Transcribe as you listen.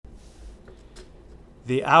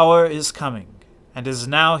The hour is coming, and is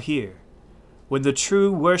now here, when the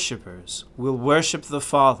true worshippers will worship the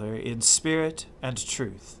Father in spirit and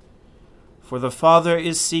truth, for the Father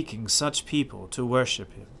is seeking such people to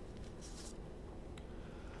worship him.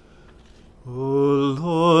 O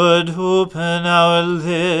Lord, open our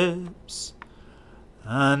lips,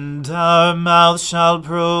 and our mouth shall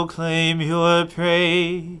proclaim your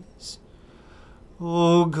praise.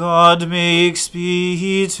 O God, make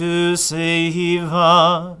speed to save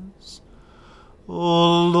us.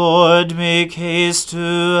 O Lord, make haste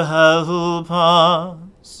to help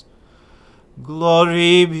us.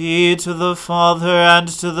 Glory be to the Father, and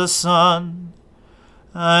to the Son,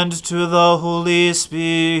 and to the Holy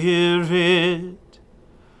Spirit,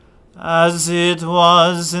 as it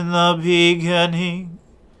was in the beginning,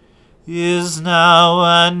 is now,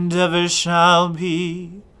 and ever shall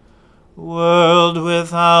be, world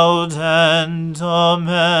without end.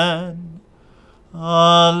 Amen.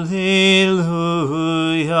 Alleluia.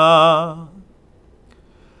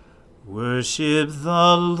 Worship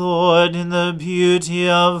the Lord in the beauty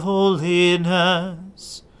of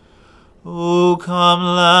holiness. O come,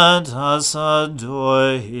 let us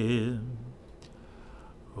adore him.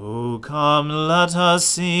 O come, let us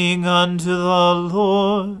sing unto the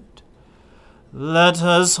Lord. Let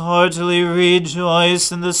us heartily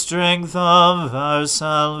rejoice in the strength of our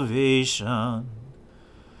salvation.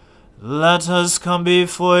 Let us come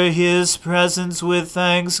before his presence with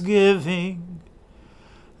thanksgiving,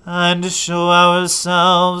 and show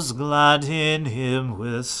ourselves glad in him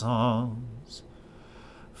with songs.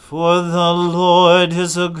 For the Lord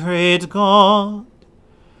is a great God,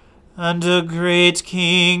 and a great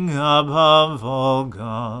King above all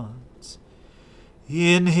gods.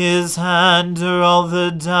 In his hand are all the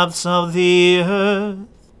depths of the earth,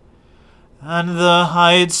 and the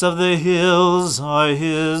heights of the hills are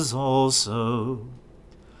his also.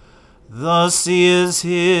 The sea is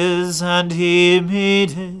his, and he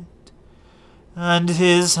made it, and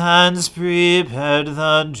his hands prepared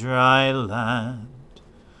the dry land.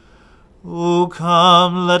 O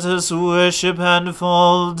come, let us worship and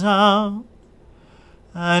fall down,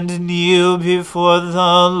 and kneel before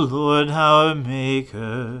the Lord our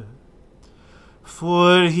Maker.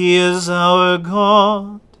 For he is our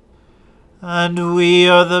God, and we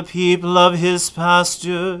are the people of his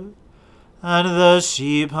pasture, and the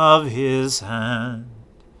sheep of his hand.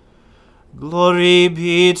 Glory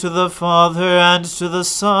be to the Father, and to the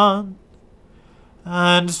Son,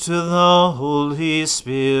 and to the Holy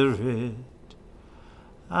Spirit,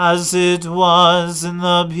 as it was in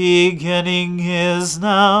the beginning, is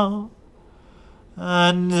now,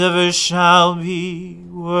 and ever shall be,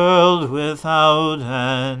 world without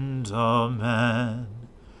end. Amen.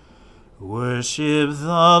 Worship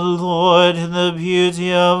the Lord in the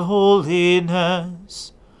beauty of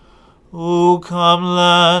holiness. O come,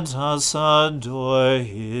 let us adore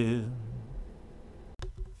him.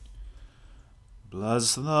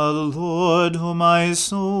 Bless the Lord, O my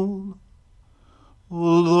soul. O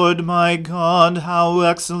Lord my God, how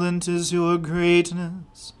excellent is your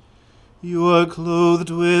greatness! You are clothed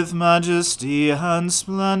with majesty and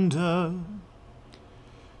splendor.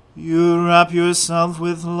 You wrap yourself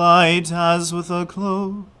with light as with a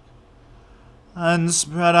cloak, and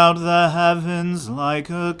spread out the heavens like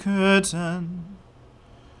a curtain.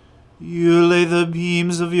 You lay the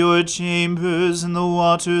beams of your chambers in the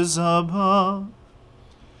waters above.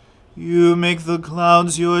 You make the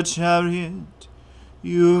clouds your chariot.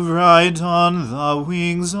 You ride on the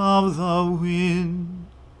wings of the wind.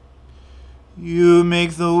 You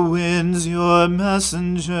make the winds your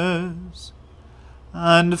messengers,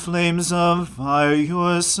 and flames of fire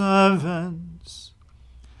your servants.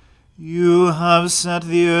 You have set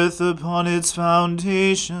the earth upon its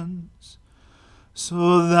foundations,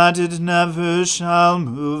 so that it never shall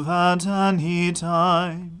move at any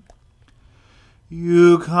time.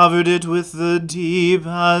 You covered it with the deep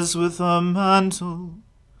as with a mantle.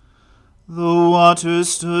 The waters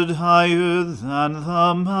stood higher than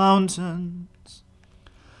the mountains.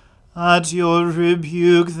 At your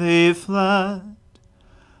rebuke they fled.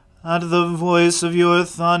 At the voice of your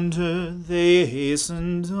thunder they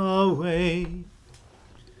hastened away.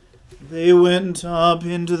 They went up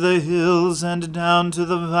into the hills and down to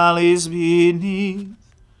the valleys beneath,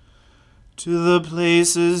 to the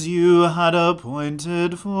places you had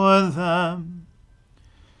appointed for them.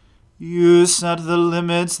 You set the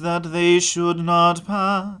limits that they should not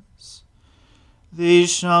pass. They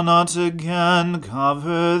shall not again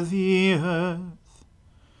cover the earth.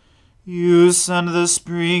 You send the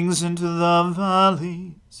springs into the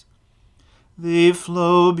valleys. They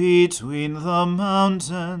flow between the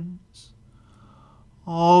mountains.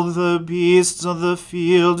 All the beasts of the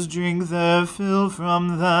field drink their fill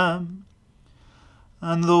from them,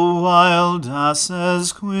 and the wild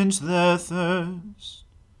asses quench their thirst.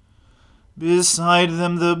 Beside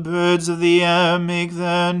them the birds of the air make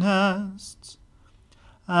their nests,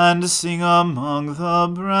 and sing among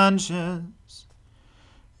the branches.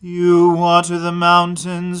 You water the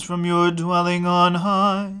mountains from your dwelling on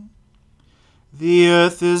high. The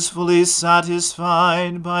earth is fully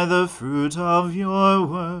satisfied by the fruit of your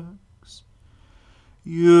works.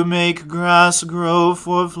 You make grass grow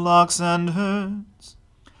for flocks and herds,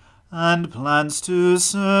 and plants to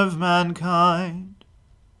serve mankind,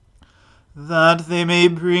 that they may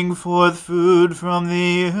bring forth food from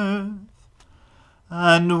the earth,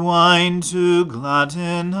 and wine to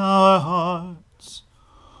gladden our hearts,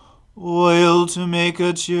 oil to make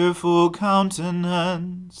a cheerful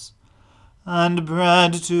countenance, and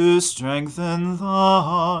bread to strengthen the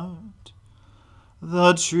heart.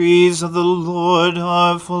 The trees of the Lord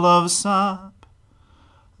are full of sap,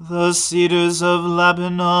 the cedars of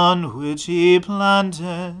Lebanon which he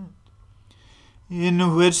planted,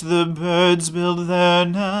 in which the birds build their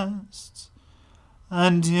nests,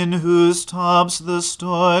 and in whose tops the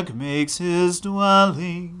stork makes his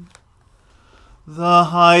dwelling. The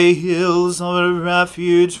high hills are a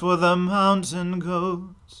refuge for the mountain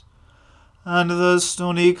goats, and the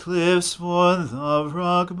stony cliffs for the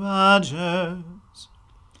rock badgers.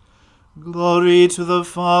 Glory to the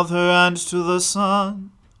Father, and to the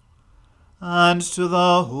Son, and to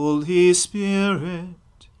the Holy Spirit,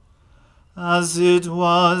 as it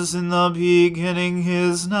was in the beginning,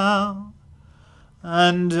 is now,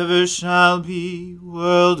 and ever shall be,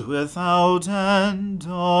 world without end.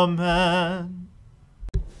 Amen.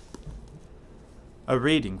 A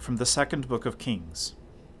reading from the second book of Kings.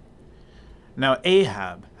 Now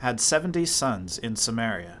Ahab had 70 sons in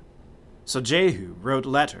Samaria. So Jehu wrote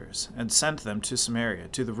letters and sent them to Samaria,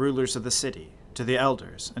 to the rulers of the city, to the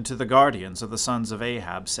elders, and to the guardians of the sons of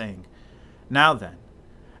Ahab, saying, Now then,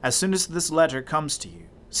 as soon as this letter comes to you,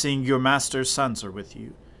 seeing your master's sons are with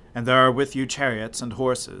you, and there are with you chariots and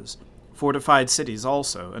horses, fortified cities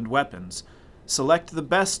also, and weapons, select the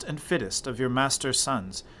best and fittest of your master's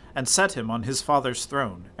sons, and set him on his father's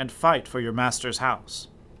throne, and fight for your master's house.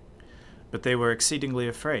 But they were exceedingly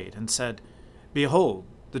afraid, and said, Behold,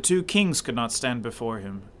 the 2 kings could not stand before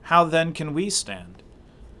him. How then can we stand?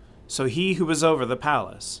 So he who was over the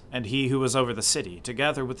palace, and he who was over the city,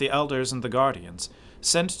 together with the elders and the guardians,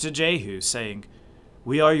 sent to Jehu, saying,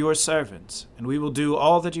 We are your servants, and we will do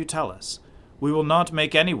all that you tell us. We will not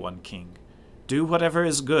make anyone king. Do whatever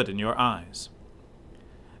is good in your eyes.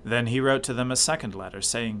 Then he wrote to them a second letter,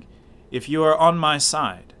 saying, If you are on my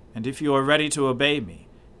side, and if you are ready to obey me,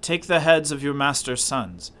 take the heads of your master's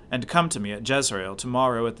sons, and come to me at Jezreel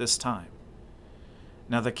tomorrow at this time.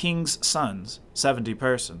 Now the king's sons, 70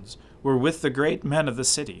 persons, were with the great men of the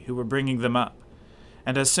city who were bringing them up.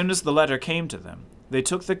 And as soon as the letter came to them, they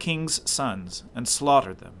took the king's sons and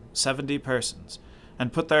slaughtered them, 70 persons,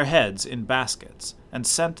 and put their heads in baskets, and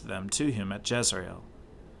sent them to him at Jezreel.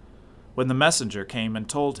 When the messenger came and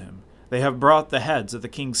told him, They have brought the heads of the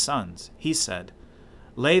king's sons, he said,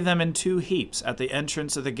 Lay them in 2 heaps at the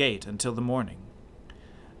entrance of the gate until the morning.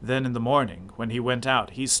 Then in the morning, when he went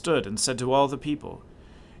out, he stood and said to all the people,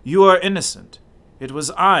 You are innocent. It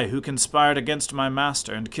was I who conspired against my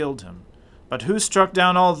master and killed him. But who struck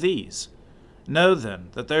down all these? Know then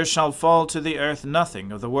that there shall fall to the earth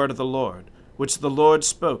nothing of the word of the Lord, which the Lord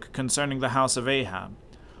spoke concerning the house of Ahab.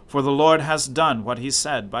 For the Lord has done what he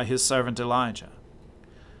said by his servant Elijah.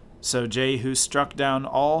 So Jehu struck down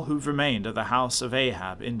all who remained of the house of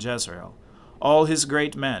Ahab in Jezreel, all his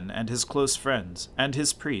great men and his close friends, and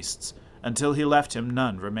his priests, until he left him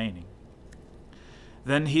none remaining.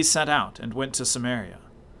 Then he set out and went to Samaria.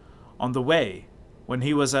 On the way, when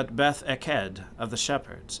he was at Beth-Eked of the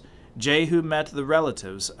shepherds, Jehu met the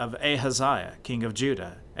relatives of Ahaziah, king of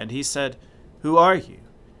Judah, and he said, Who are you?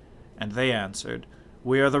 And they answered,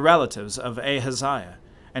 We are the relatives of Ahaziah,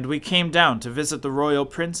 and we came down to visit the royal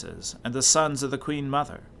princes and the sons of the queen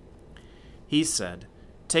mother. He said,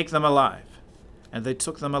 Take them alive. And they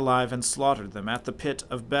took them alive and slaughtered them at the pit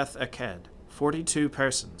of Beth-Eked, 42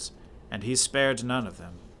 persons, and he spared none of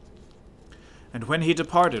them. And when he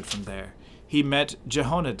departed from there, he met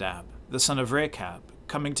Jehonadab, the son of Rechab,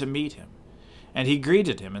 coming to meet him. And he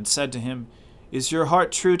greeted him and said to him, Is your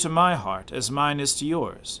heart true to my heart, as mine is to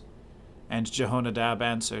yours? And Jehonadab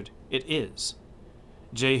answered, It is.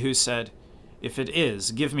 Jehu said, If it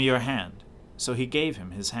is, give me your hand. So he gave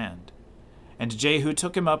him his hand. And Jehu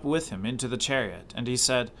took him up with him into the chariot, and he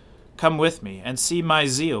said, Come with me, and see my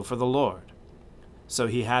zeal for the Lord. So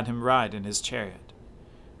he had him ride in his chariot.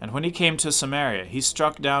 And when he came to Samaria, he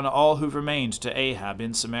struck down all who remained to Ahab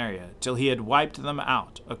in Samaria, till he had wiped them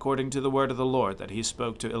out, according to the word of the Lord that he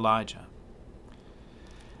spoke to Elijah.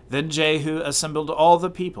 Then Jehu assembled all the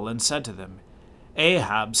people, and said to them,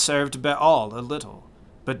 Ahab served Baal a little,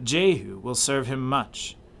 but Jehu will serve him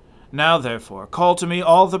much. Now therefore call to me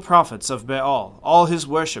all the prophets of Baal, all his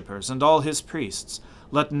worshippers, and all his priests.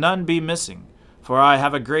 Let none be missing, for I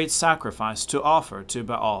have a great sacrifice to offer to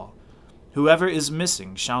Baal. Whoever is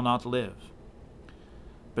missing shall not live.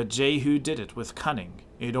 But Jehu did it with cunning,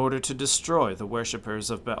 in order to destroy the worshippers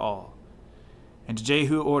of Baal. And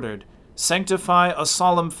Jehu ordered, Sanctify a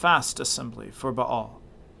solemn fast assembly for Baal.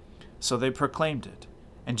 So they proclaimed it.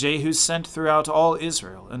 And Jehu sent throughout all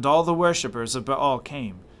Israel, and all the worshippers of Baal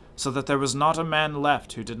came, so that there was not a man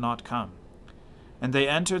left who did not come. And they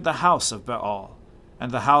entered the house of Baal,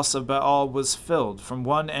 and the house of Baal was filled from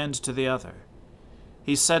one end to the other.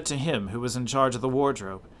 He said to him who was in charge of the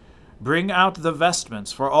wardrobe, Bring out the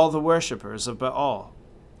vestments for all the worshippers of Baal.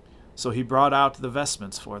 So he brought out the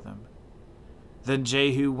vestments for them. Then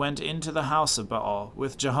Jehu went into the house of Baal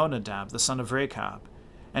with Jehonadab the son of Rechab,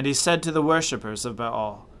 and he said to the worshippers of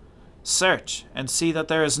Baal, Search, and see that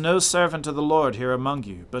there is no servant of the Lord here among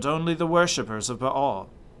you, but only the worshippers of Baal.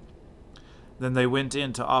 Then they went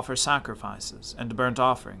in to offer sacrifices and burnt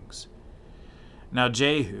offerings. Now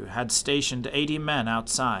Jehu had stationed 80 men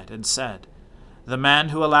outside, and said, The man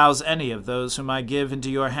who allows any of those whom I give into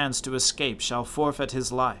your hands to escape shall forfeit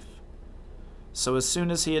his life. So as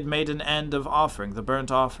soon as he had made an end of offering the burnt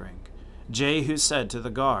offering, Jehu said to the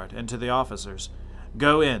guard and to the officers,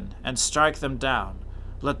 Go in, and strike them down.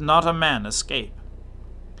 Let not a man escape.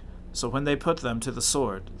 So when they put them to the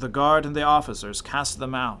sword, the guard and the officers cast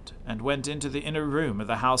them out, and went into the inner room of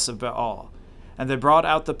the house of Baal. And they brought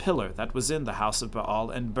out the pillar that was in the house of Baal,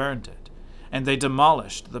 and burned it. And they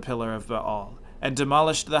demolished the pillar of Baal, and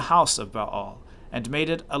demolished the house of Baal, and made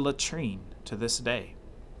it a latrine to this day.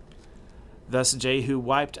 Thus Jehu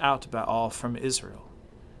wiped out Baal from Israel.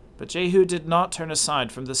 But Jehu did not turn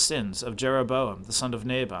aside from the sins of Jeroboam the son of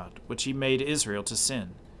Nebat, which he made Israel to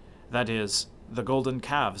sin, that is, the golden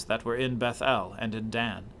calves that were in Bethel and in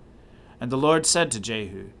Dan. And the Lord said to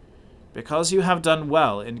Jehu, Because you have done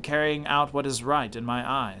well in carrying out what is right in my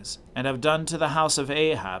eyes, and have done to the house of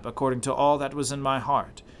Ahab according to all that was in my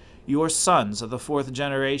heart, your sons of the 4th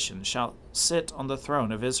generation shall sit on the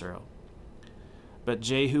throne of Israel. But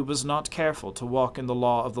Jehu was not careful to walk in the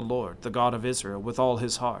law of the Lord, the God of Israel, with all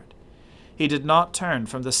his heart. He did not turn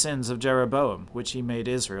from the sins of Jeroboam, which he made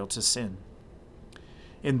Israel to sin.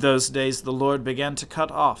 In those days the Lord began to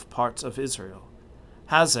cut off parts of Israel.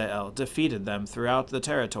 Hazael defeated them throughout the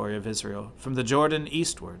territory of Israel, from the Jordan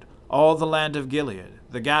eastward, all the land of Gilead,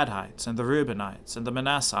 the Gadites and the Reubenites and the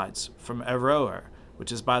Manassites, from Aroer,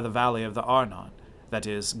 which is by the valley of the Arnon, that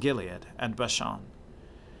is, Gilead and Bashan.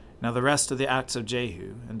 Now the rest of the acts of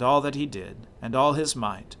Jehu, and all that he did, and all his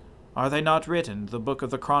might, are they not written in the book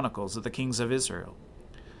of the Chronicles of the kings of Israel?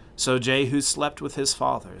 So Jehu slept with his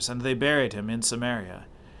fathers, and they buried him in Samaria.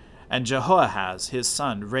 And Jehoahaz his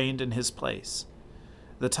son reigned in his place.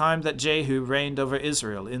 The time that Jehu reigned over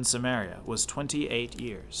Israel in Samaria was 28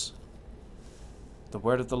 years. The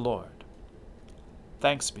word of the Lord.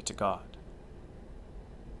 Thanks be to God.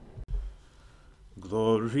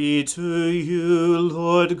 Glory to you,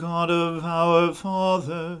 Lord God of our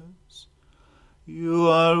fathers. You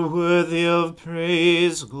are worthy of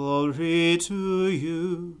praise. Glory to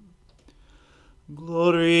you.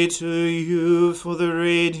 Glory to you for the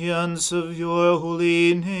radiance of your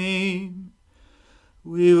holy name.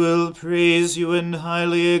 We will praise you and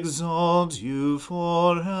highly exalt you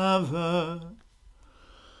forever.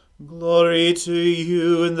 Glory to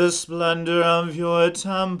you in the splendor of your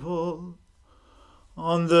temple.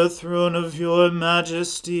 On the throne of your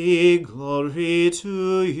majesty, glory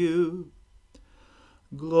to you.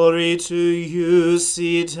 Glory to you,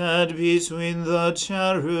 seated between the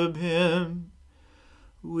cherubim.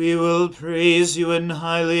 We will praise you and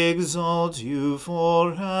highly exalt you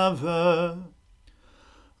forever.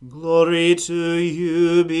 Glory to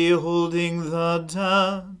you, beholding the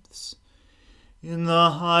depths. In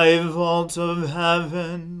the high vault of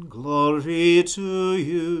heaven, glory to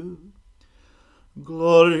you.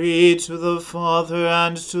 Glory to the Father,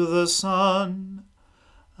 and to the Son,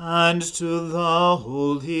 and to the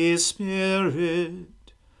Holy Spirit.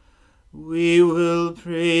 We will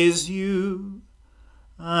praise you,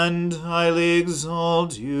 and highly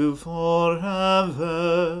exalt you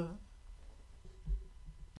forever.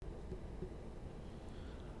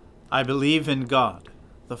 I believe in God,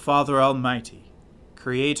 the Father Almighty,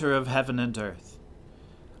 creator of heaven and earth.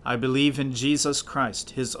 I believe in Jesus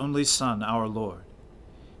Christ, his only Son, our Lord.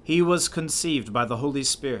 He was conceived by the Holy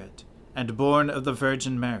Spirit and born of the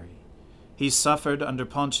Virgin Mary. He suffered under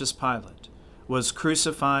Pontius Pilate, was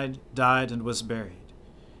crucified, died, and was buried.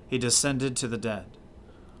 He descended to the dead.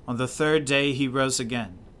 On the third day he rose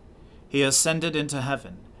again. He ascended into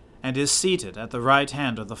heaven and is seated at the right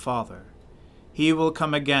hand of the Father. He will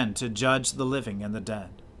come again to judge the living and the dead.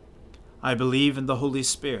 I believe in the Holy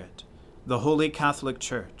Spirit, the Holy Catholic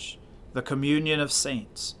Church, the communion of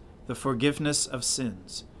saints, the forgiveness of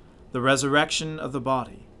sins, the resurrection of the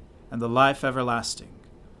body, and the life everlasting.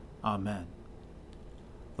 Amen.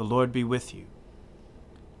 The Lord be with you.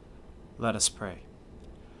 Let us pray.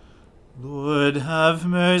 Lord, have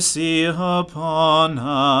mercy upon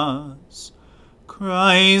us.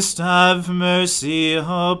 Christ, have mercy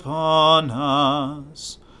upon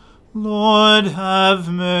us. Lord,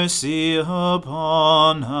 have mercy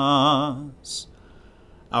upon us.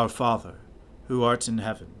 Our Father, who art in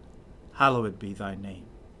heaven, hallowed be thy name.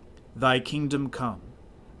 Thy kingdom come,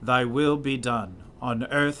 thy will be done, on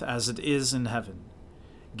earth as it is in heaven.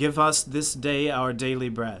 Give us this day our daily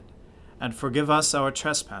bread, and forgive us our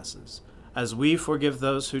trespasses, as we forgive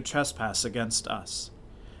those who trespass against us.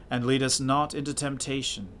 And lead us not into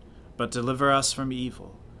temptation, but deliver us from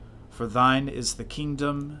evil. For thine is the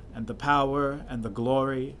kingdom, and the power, and the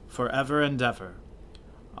glory, forever and ever.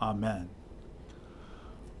 Amen.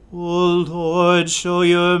 O Lord, show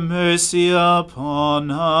your mercy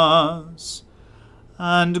upon us,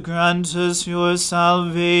 and grant us your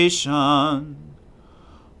salvation.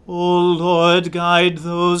 O Lord, guide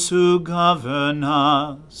those who govern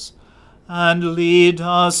us, and lead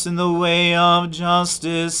us in the way of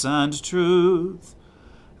justice and truth.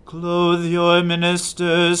 Clothe your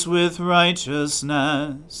ministers with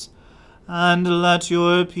righteousness, and let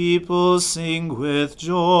your people sing with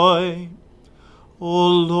joy. O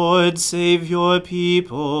Lord, save your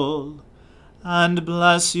people, and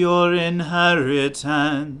bless your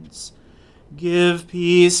inheritance. Give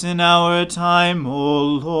peace in our time, O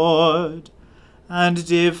Lord, and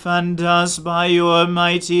defend us by your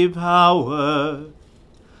mighty power.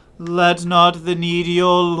 Let not the needy,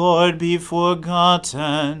 O Lord, be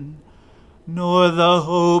forgotten, nor the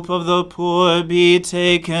hope of the poor be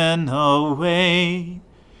taken away.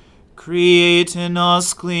 Create in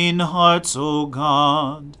us clean hearts, O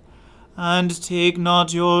God, and take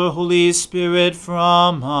not your Holy Spirit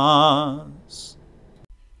from us.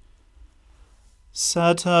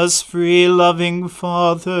 Set us free, loving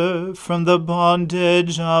Father, from the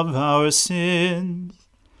bondage of our sins,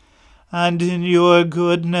 and in your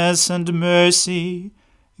goodness and mercy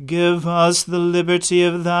give us the liberty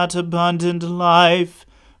of that abundant life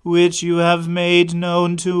which you have made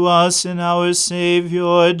known to us in our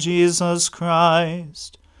Saviour Jesus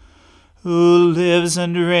Christ, who lives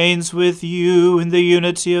and reigns with you in the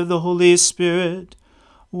unity of the Holy Spirit,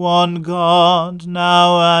 one God,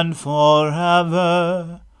 now and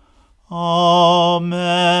forever. Amen.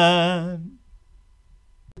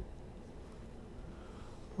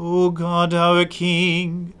 O God, our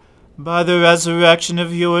King, by the resurrection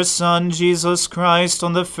of your Son, Jesus Christ,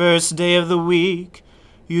 on the first day of the week,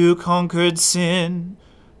 you conquered sin,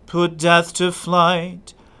 put death to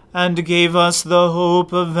flight, and gave us the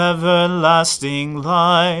hope of everlasting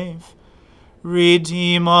life.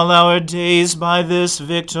 Redeem all our days by this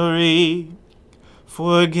victory.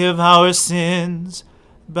 Forgive our sins,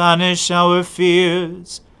 banish our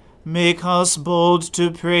fears, make us bold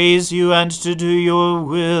to praise you and to do your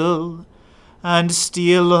will, and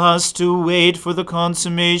steel us to wait for the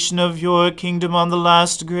consummation of your kingdom on the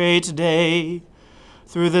last great day.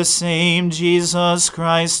 Through the same Jesus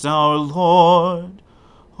Christ our Lord.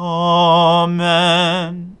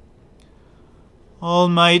 Amen.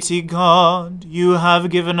 Almighty God, you have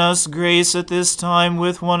given us grace at this time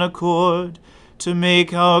with one accord to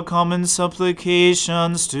make our common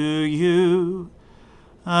supplications to you.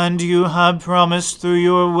 And you have promised through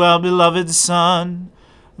your well-beloved Son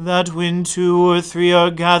that when 2 or 3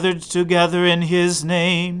 are gathered together in his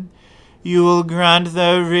name, you will grant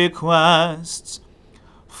their requests.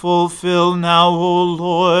 Fulfill now, O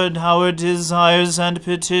Lord, our desires and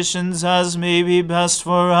petitions as may be best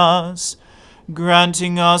for us,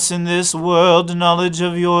 granting us in this world knowledge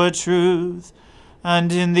of your truth,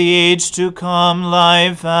 and in the age to come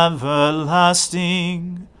life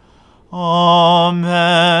everlasting.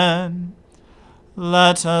 Amen.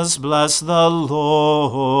 Let us bless the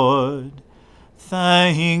Lord.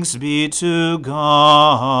 Thanks be to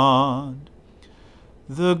God.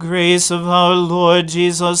 The grace of our Lord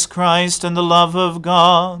Jesus Christ, and the love of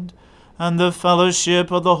God, and the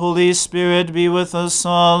fellowship of the Holy Spirit be with us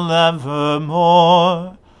all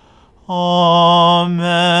evermore.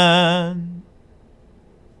 Amen.